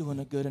you're not doing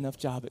a good enough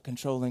job at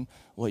controlling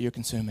what you're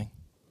consuming.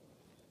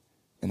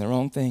 And the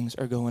wrong things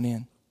are going in.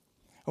 And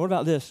what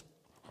about this?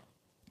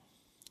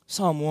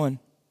 Psalm 1,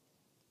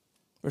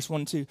 verse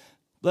 1 and 2.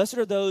 Blessed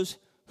are those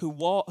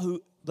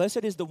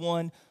blessed is the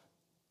one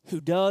who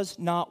does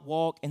not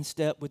walk in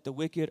step with the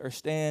wicked or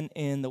stand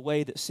in the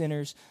way that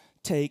sinners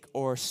take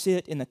or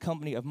sit in the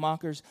company of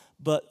mockers,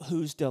 but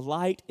whose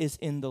delight is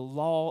in the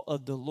law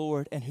of the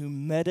Lord and who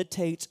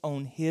meditates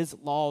on his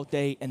law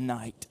day and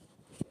night.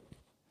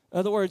 In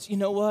other words, you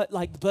know what?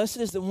 Like, blessed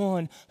is the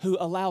one who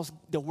allows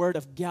the word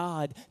of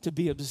God to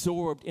be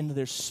absorbed into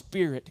their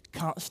spirit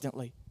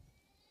constantly.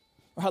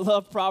 I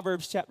love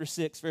Proverbs chapter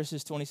 6,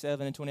 verses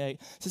 27 and 28.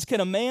 It says,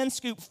 can a man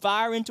scoop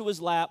fire into his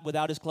lap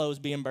without his clothes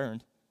being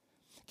burned?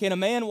 Can a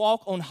man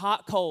walk on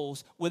hot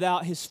coals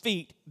without his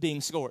feet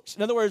being scorched?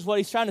 In other words, what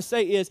he's trying to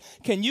say is,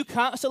 can you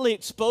constantly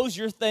expose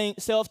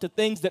yourself to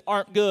things that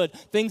aren't good,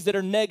 things that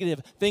are negative,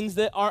 things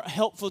that aren't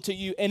helpful to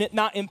you, and it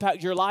not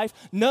impact your life?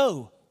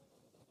 No,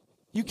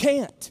 you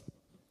can't.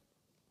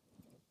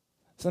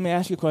 So let me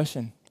ask you a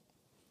question.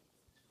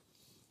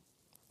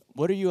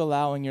 What are you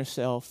allowing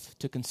yourself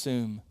to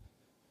consume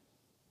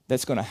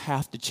that's going to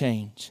have to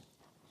change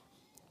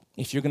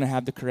if you're going to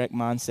have the correct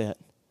mindset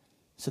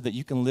so that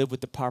you can live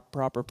with the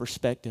proper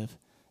perspective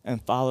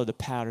and follow the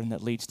pattern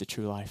that leads to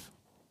true life?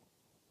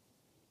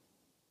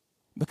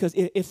 Because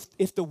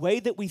if the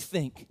way that we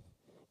think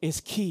is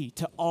key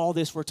to all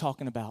this we're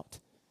talking about,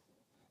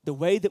 the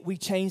way that we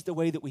change the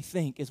way that we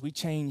think is we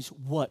change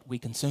what we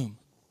consume.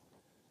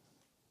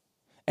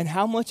 And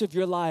how much of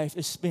your life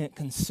is spent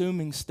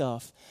consuming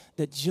stuff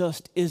that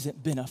just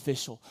isn't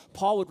beneficial?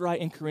 Paul would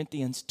write in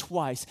Corinthians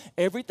twice,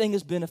 everything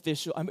is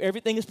beneficial,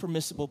 everything is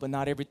permissible, but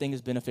not everything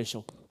is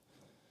beneficial.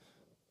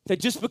 That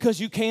just because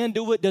you can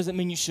do it doesn't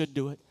mean you should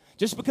do it.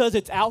 Just because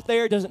it's out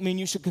there doesn't mean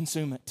you should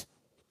consume it.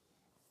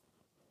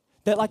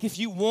 That like if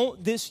you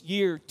want this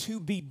year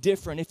to be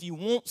different, if you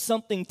want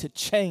something to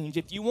change,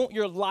 if you want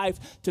your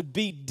life to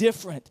be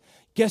different,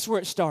 guess where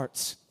it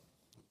starts?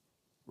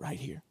 Right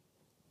here.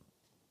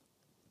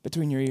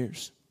 Between your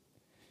ears.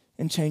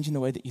 And changing the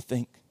way that you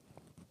think.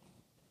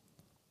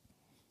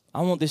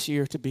 I want this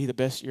year to be the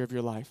best year of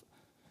your life.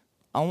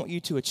 I want you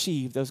to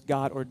achieve those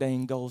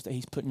God-ordained goals that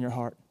he's put in your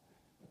heart.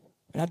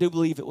 And I do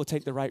believe it will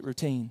take the right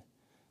routine.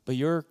 But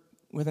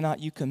whether or not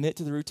you commit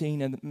to the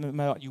routine and whether or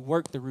not you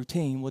work the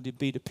routine will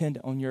be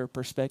dependent on your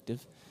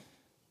perspective.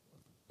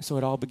 So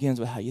it all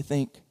begins with how you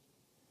think.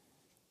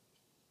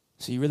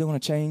 So you really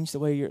want to change the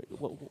way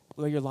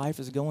your life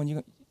is going,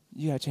 you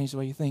got to change the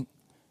way you think.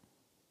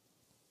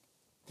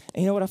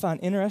 And you know what I find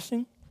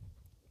interesting?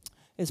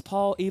 Is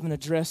Paul even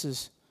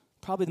addresses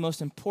probably the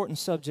most important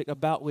subject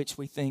about which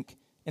we think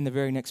in the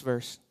very next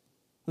verse.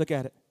 Look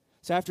at it.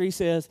 So after he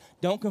says,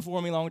 don't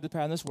conform any longer to the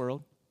pattern of this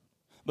world,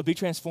 but be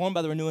transformed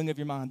by the renewing of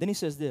your mind. Then he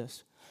says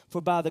this,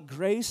 for by the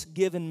grace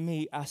given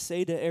me, I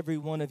say to every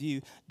one of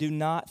you, do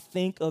not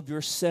think of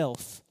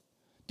yourself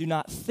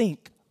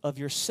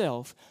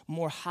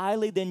more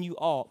highly than you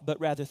ought,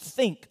 but rather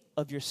think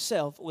of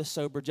yourself with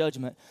sober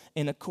judgment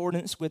in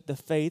accordance with the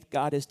faith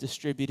God has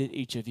distributed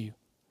each of you.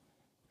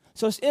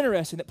 So it's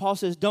interesting that Paul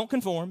says, don't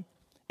conform.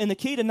 And the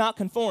key to not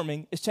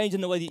conforming is changing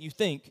the way that you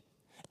think.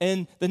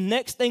 And the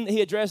next thing that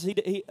he addresses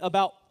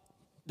about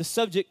the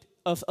subject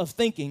of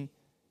thinking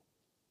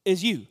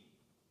is you.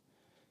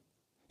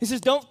 He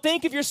says, don't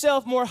think of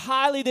yourself more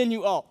highly than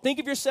you ought. Think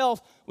of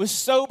yourself with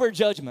sober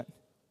judgment.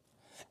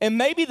 And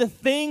maybe the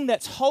thing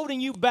that's holding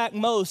you back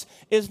most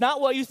is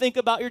not what you think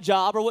about your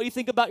job or what you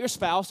think about your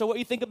spouse or what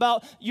you think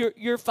about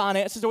your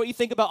finances or what you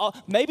think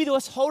about. Maybe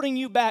what's holding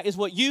you back is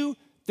what you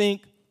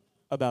think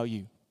about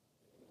you.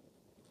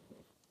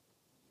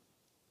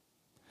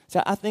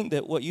 So I think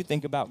that what you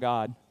think about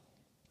God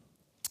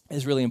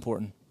is really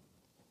important.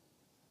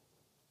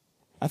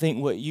 I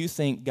think what you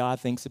think God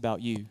thinks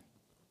about you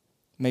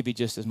may be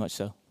just as much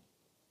so.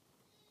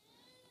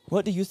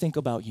 What do you think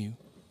about you?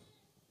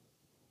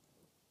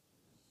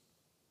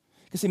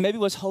 Because see, maybe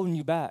what's holding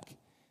you back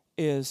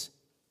is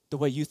the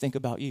way you think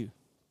about you.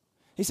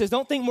 He says,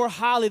 don't think more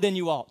highly than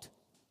you ought.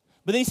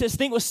 But then he says,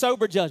 think with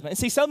sober judgment. And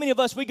see, so many of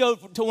us, we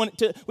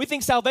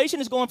think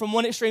salvation is going from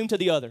one extreme to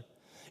the other.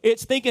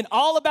 It's thinking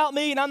all about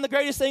me and I'm the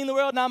greatest thing in the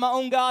world and I'm my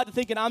own God, to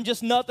thinking I'm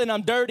just nothing,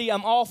 I'm dirty,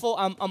 I'm awful,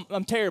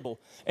 I'm terrible.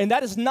 And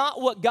that is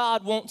not what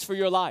God wants for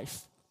your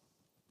life.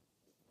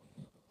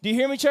 Do you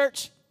hear me,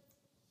 church?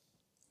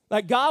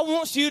 Like, God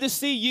wants you to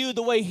see you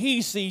the way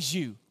he sees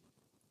you.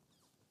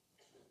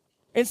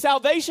 In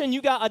salvation,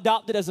 you got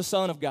adopted as a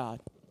son of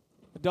God,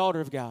 a daughter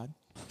of God.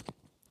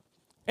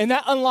 And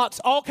that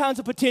unlocks all kinds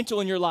of potential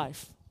in your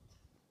life.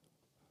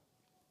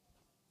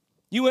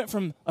 You went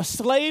from a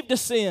slave to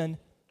sin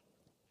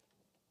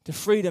to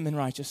freedom and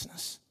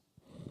righteousness.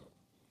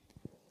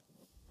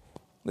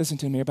 Listen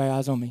to me, everybody,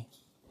 eyes on me.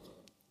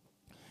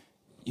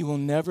 You will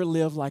never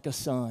live like a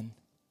son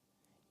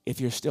if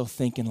you're still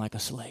thinking like a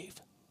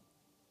slave.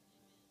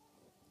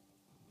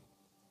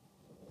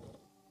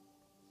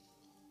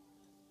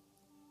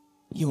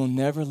 You will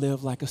never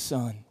live like a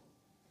son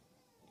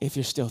if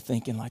you're still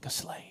thinking like a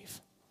slave.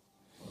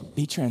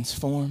 Be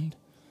transformed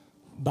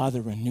by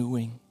the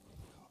renewing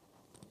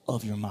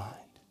of your mind.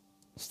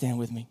 Stand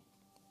with me.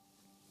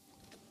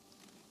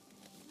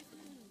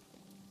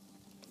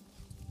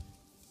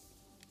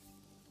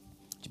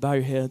 Would you bow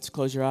your heads,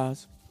 close your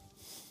eyes?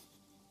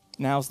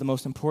 Now is the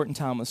most important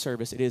time of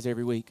service. It is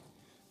every week.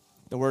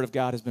 The Word of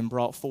God has been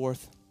brought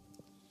forth,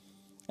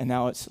 and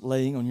now it's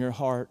laying on your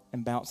heart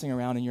and bouncing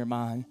around in your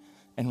mind.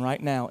 And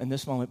right now, in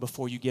this moment,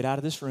 before you get out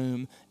of this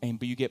room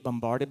and you get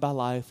bombarded by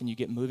life and you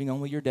get moving on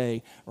with your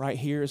day, right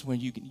here is when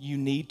you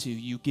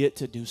get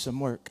to do some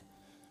work.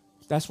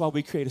 That's why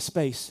we create a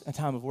space, a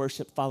time of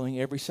worship following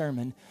every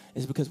sermon,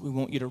 is because we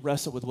want you to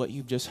wrestle with what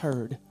you've just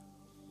heard.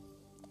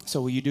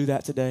 So will you do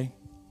that today?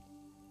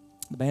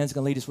 The band's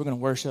going to lead us. We're going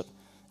to worship.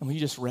 And will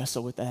you just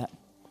wrestle with that?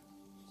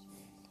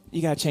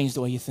 You got to change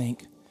the way you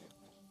think.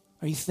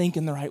 Are you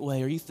thinking the right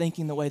way? Are you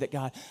thinking the way that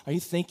God? Are you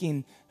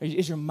thinking,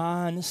 is your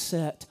mind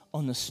set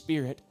on the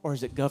Spirit, or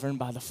is it governed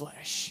by the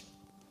flesh?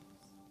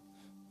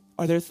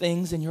 Are there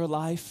things in your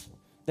life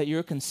that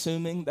you're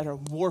consuming that are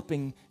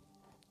warping,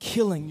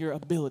 killing your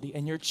ability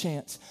and your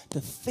chance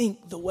to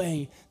think the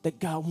way that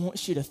God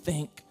wants you to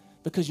think,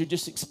 because you're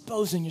just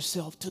exposing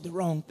yourself to the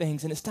wrong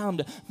things? And it's time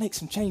to make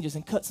some changes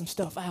and cut some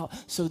stuff out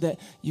so that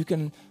you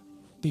can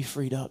be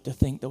freed up to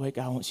think the way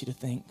God wants you to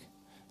think.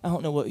 I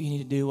don't know what you need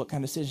to do, what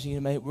kind of decisions you need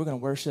to make. We're going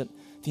to worship.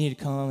 If you need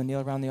to come and kneel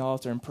around the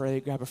altar and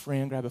pray, grab a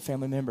friend, grab a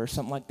family member or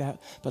something like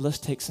that. But let's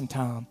take some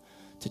time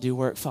to do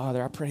work.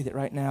 Father, I pray that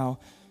right now,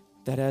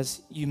 that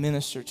as you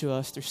minister to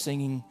us through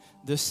singing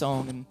this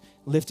song and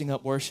lifting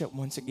up worship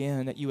once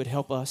again, that you would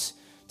help us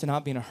to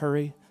not be in a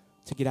hurry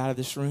to get out of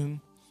this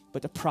room,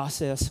 but to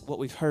process what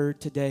we've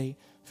heard today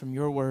from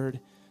your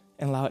word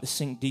and allow it to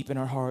sink deep in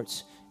our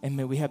hearts. And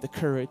may we have the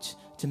courage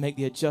to make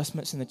the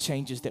adjustments and the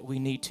changes that we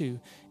need to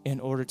in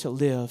order to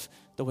live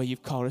the way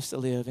you've called us to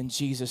live. In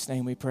Jesus'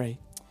 name we pray.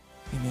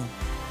 Amen.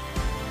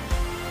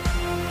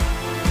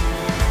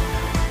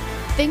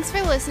 Thanks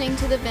for listening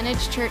to the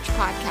Vintage Church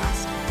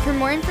podcast. For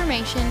more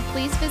information,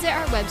 please visit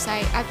our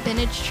website at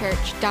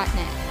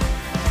vintagechurch.net.